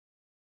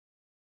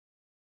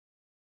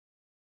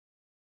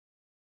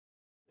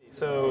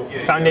So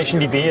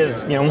FoundationDB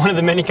is one of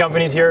the many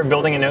companies here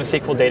building a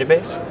NoSQL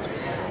database,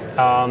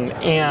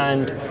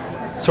 and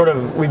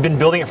we've been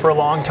building it for a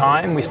long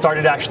time. We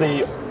started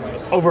actually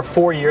over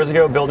 4 years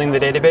ago building the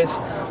database,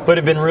 but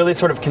have been really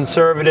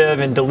conservative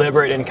and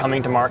deliberate in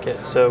coming to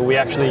market. So we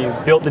actually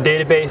built the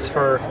database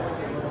for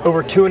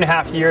over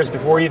 2.5 years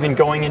before even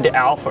going into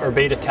alpha or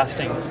beta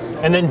testing,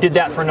 and then did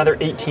that for another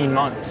 18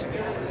 months.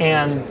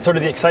 And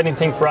the exciting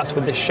thing for us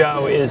with this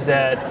show is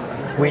that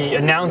we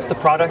announced the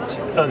product,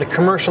 the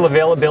commercial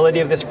availability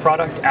of this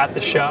product at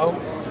the show,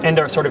 and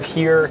are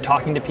here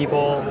talking to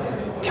people,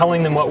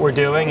 telling them what we're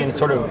doing, and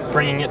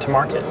bringing it to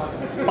market.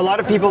 A lot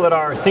of people that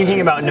are thinking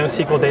about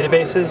NoSQL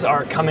databases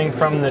are coming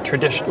from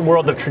the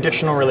world of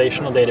traditional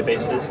relational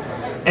databases.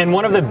 And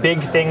one of the big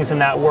things in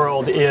that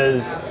world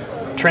is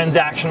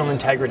transactional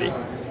integrity.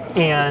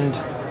 And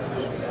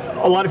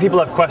a lot of people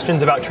have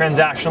questions about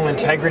transactional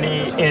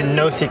integrity in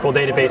NoSQL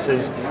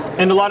databases,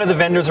 and a lot of the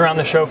vendors around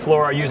the show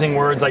floor are using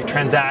words like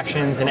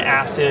transactions and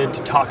ACID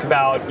to talk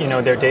about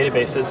their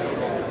databases.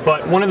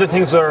 But one of the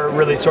things we're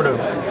really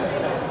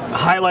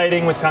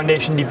highlighting with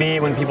FoundationDB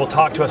when people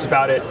talk to us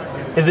about it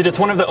is that it's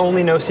one of the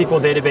only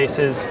NoSQL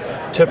databases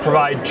to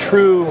provide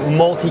true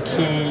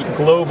multi-key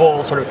global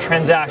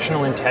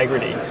transactional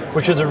integrity,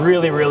 which is a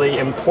really, really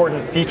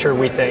important feature,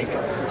 we think,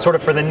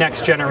 for the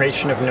next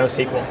generation of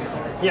NoSQL.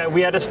 Yeah,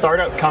 we had a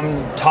startup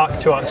come talk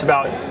to us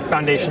about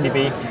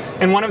FoundationDB,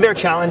 and one of their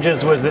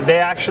challenges was that they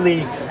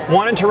actually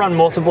wanted to run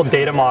multiple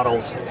data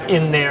models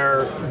in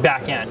their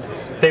back end.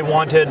 They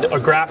wanted a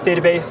graph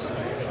database,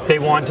 they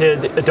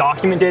wanted a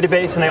document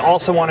database, and they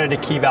also wanted a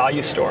key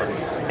value store.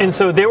 And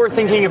so they were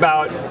thinking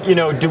about,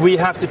 do we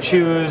have to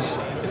choose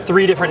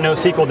 3 different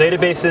NoSQL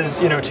databases,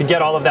 to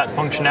get all of that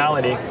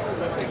functionality?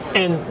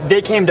 And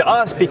they came to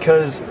us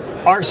because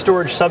our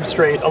storage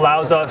substrate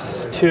allows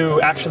us to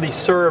actually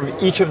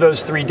serve each of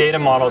those 3 data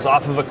models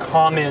off of a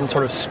common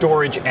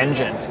storage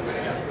engine.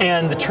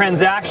 And the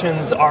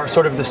transactions are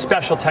the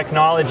special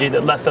technology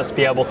that lets us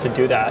be able to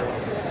do that.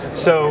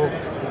 So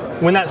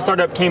when that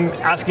startup came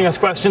asking us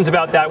questions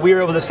about that, we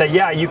were able to say,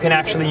 yeah, you can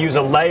actually use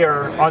a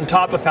layer on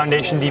top of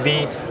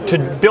FoundationDB to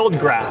build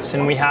graphs.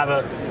 And we have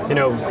a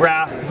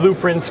graph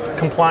blueprints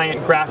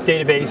compliant graph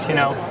database.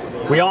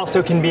 We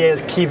also can be a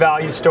key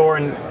value store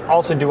and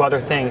also do other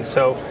things.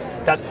 So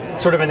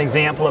that's an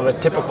example of a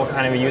typical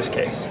kind of a use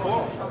case.